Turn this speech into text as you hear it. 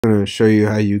I'm going to show you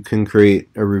how you can create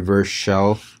a reverse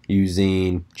shell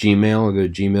using Gmail or the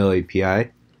Gmail API.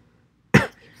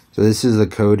 So this is the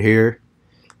code here.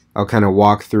 I'll kind of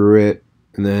walk through it,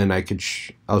 and then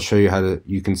I'll show you how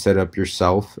you can set up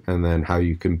yourself, and then how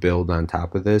you can build on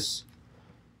top of this.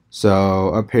 So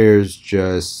up here is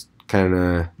just kind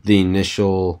of the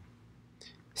initial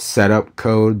setup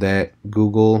code that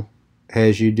Google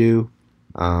has you do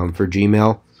for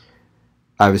Gmail.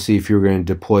 Obviously, if you were going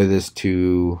to deploy this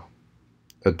to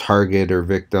a target or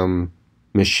victim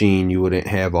machine, you wouldn't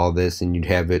have all this and you'd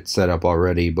have it set up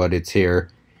already, but it's here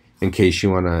in case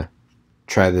you want to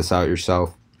try this out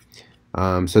yourself.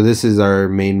 So this is our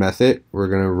main method. We're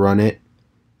going to run it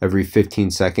every 15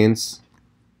 seconds,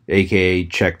 aka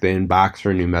check the inbox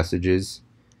for new messages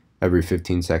every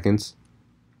 15 seconds.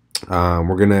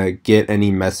 We're going to get any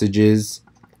messages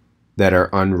that are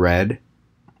unread,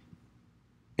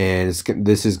 and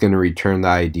this is going to return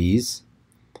the IDs.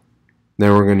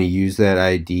 Then we're going to use that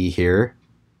ID here,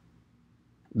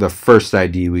 the first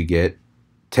ID we get,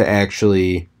 to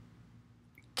actually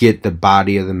get the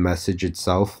body of the message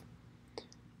itself.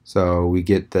 So we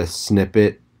get the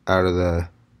snippet out of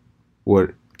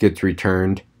what gets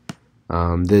returned.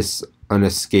 This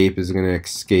unescape is going to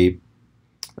escape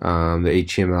the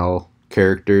HTML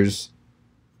characters,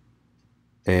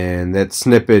 and that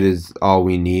snippet is all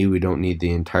we need. We don't need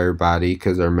the entire body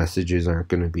because our messages aren't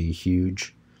going to be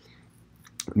huge.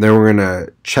 Then we're going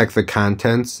to check the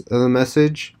contents of the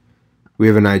message. We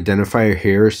have an identifier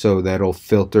here, so that'll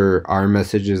filter our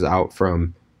messages out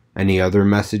from any other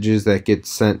messages that get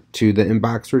sent to the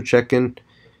inbox we're checking,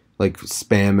 like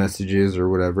spam messages or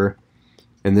whatever.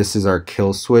 And this is our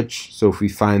kill switch. So if we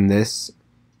find this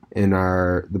in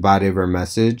the body of our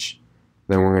message,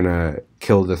 then we're going to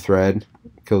kill the thread,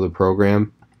 kill the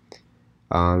program.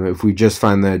 If we just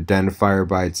find the identifier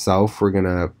by itself, we're going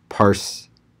to parse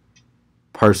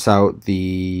out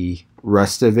the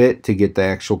rest of it to get the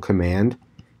actual command.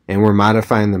 And we're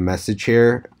modifying the message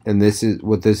here, and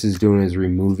what this is doing is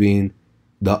removing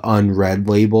the unread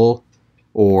label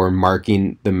or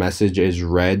marking the message as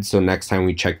read, so next time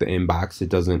we check the inbox it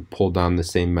doesn't pull down the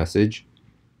same message.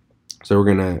 So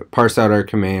we're going to parse out our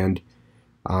command,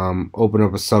 open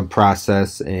up a sub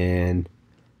process and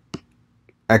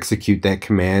execute that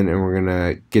command, and we're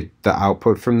going to get the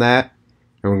output from that,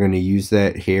 and we're going to use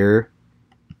that here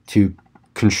to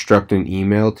construct an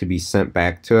email to be sent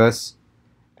back to us.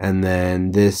 And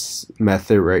then this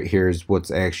method right here is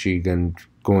what's actually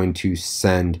going to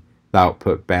send the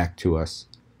output back to us.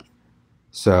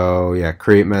 So yeah,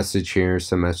 create message here,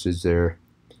 some message there,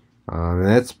 and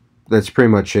that's pretty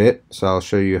much it. So I'll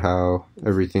show you how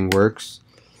everything works.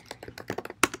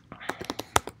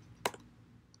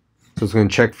 So it's going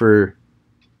to check for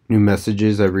new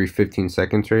messages every 15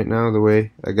 seconds right now, the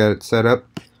way I got it set up.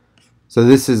 So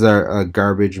this is a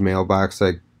garbage mailbox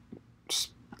I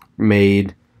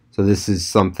made. So this is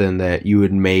something that you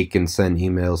would make and send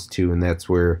emails to, and that's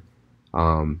where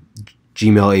Gmail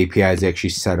API is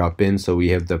actually set up in, so we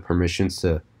have the permissions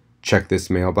to check this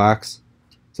mailbox.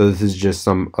 So this is just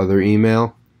some other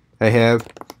email I have.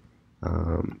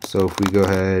 So if we go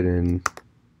ahead and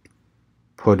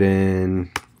put in,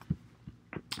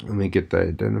 let me get the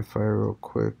identifier real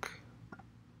quick.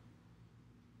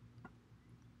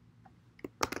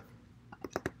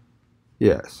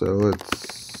 Yeah, so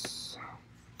let's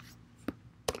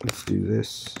do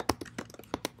this. So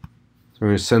we're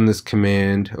going to send this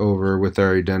command over with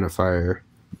our identifier.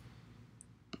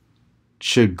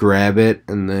 Should grab it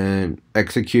and then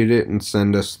execute it and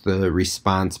send us the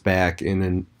response back in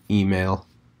an email.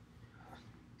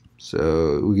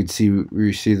 So we can see we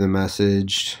received the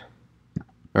message.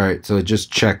 Alright, so it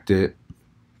just checked it.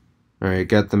 Alright,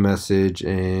 got the message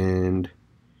and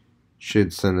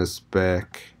should send us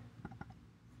back.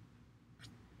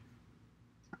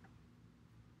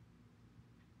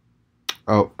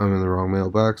 Oh, I'm in the wrong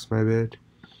mailbox, my bad.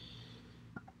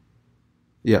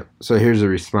 Yeah, so here's a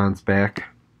response back.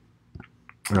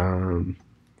 We'll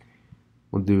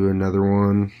do another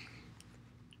one.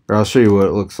 Or I'll show you what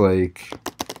it looks like.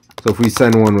 So if we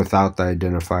send one without the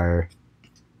identifier,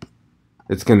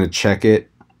 it's going to check it,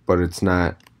 but it's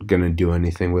not going to do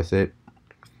anything with it.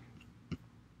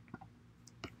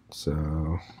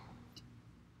 So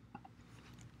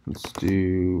let's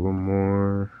do one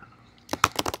more.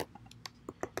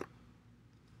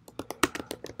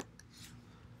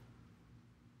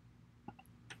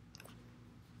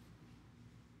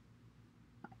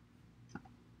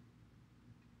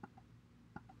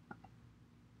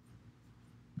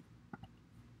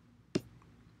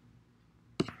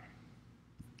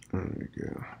 There we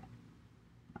go.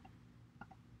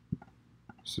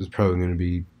 This is probably going to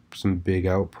be some big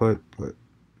output, but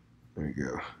there you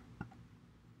go.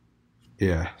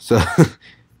 Yeah, so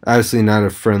obviously not a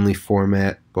friendly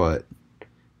format, but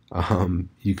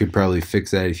you could probably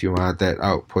fix that if you want. That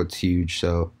output's huge,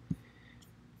 so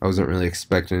I wasn't really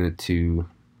expecting it to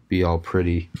be all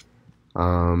pretty.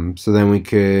 So then we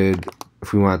could,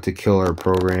 if we want to kill our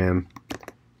program,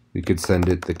 we could send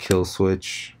it the kill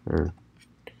switch, or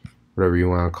whatever you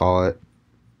want to call it.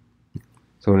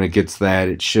 So when it gets that,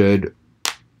 it should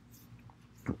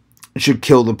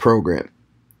kill the program.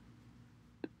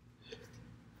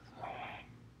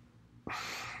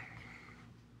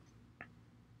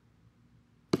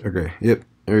 Okay, yep,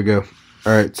 there we go.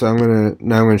 Alright, so now I'm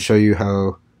gonna show you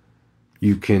how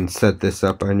you can set this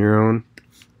up on your own.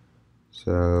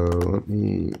 So let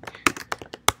me.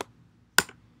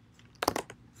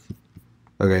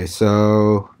 Okay,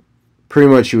 so pretty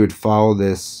much you would follow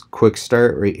this quick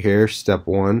start right here, step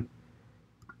 1,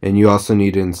 and you also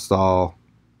need to install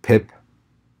pip,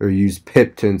 or use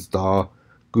pip to install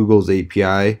Google's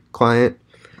API client.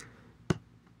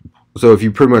 So if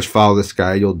you pretty much follow this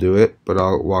guide, you'll do it, but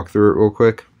I'll walk through it real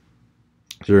quick.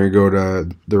 So you're going to go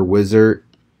to their wizard,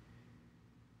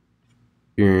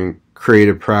 you're going to create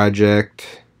a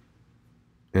project,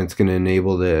 and it's going to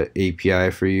enable the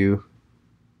API for you.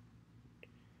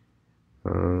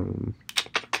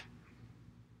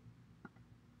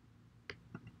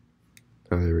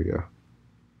 Oh, there we go.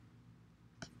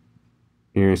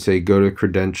 You're going to say go to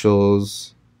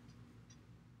credentials.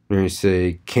 You're going to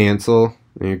say cancel.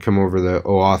 And you come over the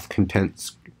OAuth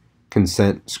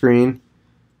consent screen.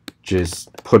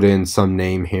 Just put in some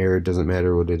name here. It doesn't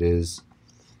matter what it is.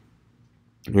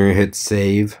 You're going to hit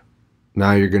save.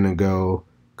 Now you're going to go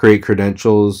create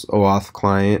credentials, OAuth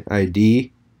client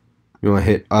ID. You want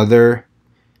to hit other.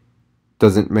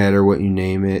 Doesn't matter what you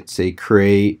name it. Say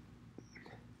create.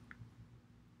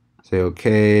 Say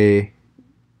okay.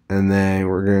 And then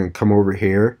we're going to come over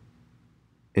here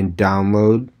and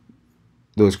download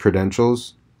those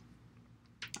credentials.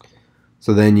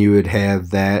 So then you would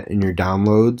have that in your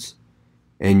downloads,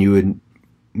 and you would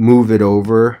move it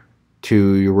over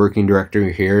to your working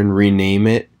directory here and rename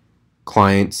it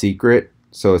client secret.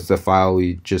 So it's the file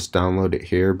we just downloaded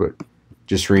here, but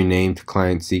just renamed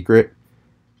client secret.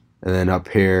 And then up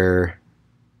here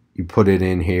you put it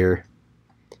in here.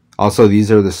 Also, these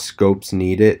are the scopes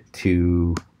needed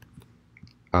to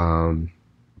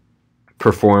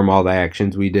perform all the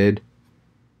actions we did.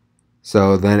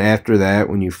 So then after that,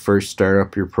 when you first start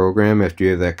up your program, after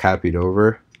you have that copied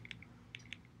over,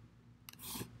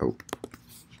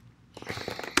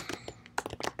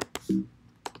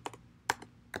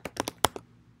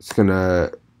 it's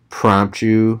gonna prompt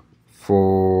you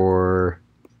for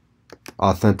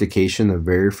authentication the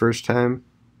very first time.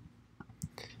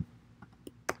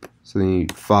 So then you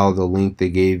follow the link they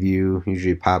gave you,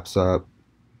 usually pops up.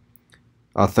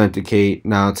 Authenticate.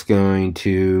 Now it's going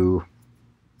to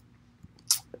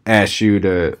ask you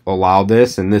to allow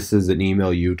this, and this is an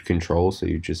email you'd control, so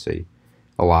you just say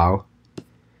allow.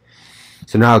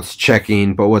 So now it's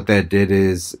checking, but what that did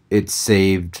is it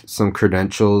saved some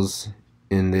credentials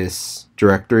in this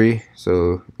directory.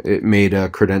 So it made a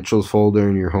credentials folder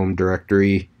in your home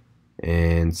directory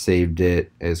and saved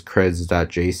it as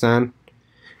creds.json.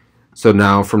 So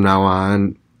now from now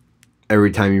on,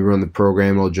 every time you run the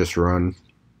program, it'll just run.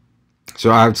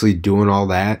 So obviously doing all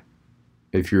that,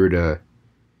 if you were to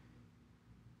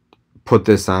put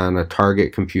this on a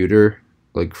target computer,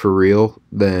 like for real,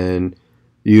 then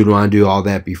you'd want to do all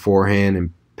that beforehand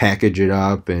and package it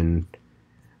up, and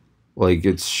like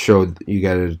it's showed you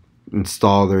got to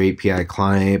install their API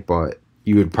client, but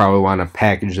you would probably want to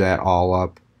package that all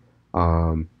up.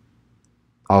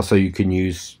 Also, you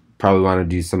can probably want to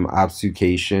do some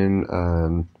obfuscation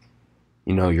on,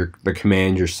 the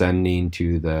command you're sending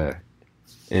to the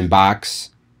inbox,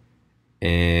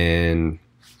 and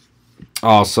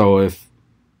also if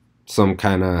someone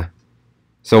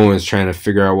is trying to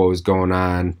figure out what was going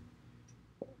on,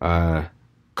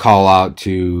 call out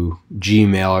to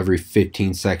Gmail every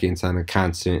 15 seconds on a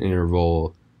constant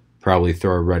interval, probably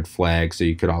throw a red flag. So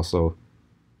you could also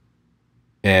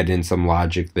add in some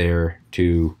logic there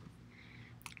to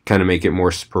kind of make it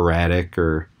more sporadic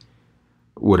or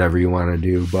whatever you want to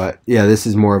do. But yeah, this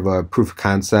is more of a proof of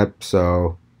concept,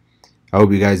 so I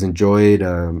hope you guys enjoyed.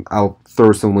 I'll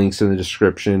throw some links in the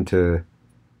description to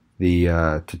the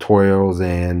tutorials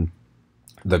and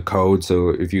the code, so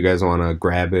if you guys want to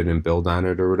grab it and build on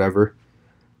it or whatever.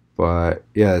 But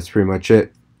yeah, that's pretty much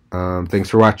it. Thanks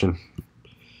for watching.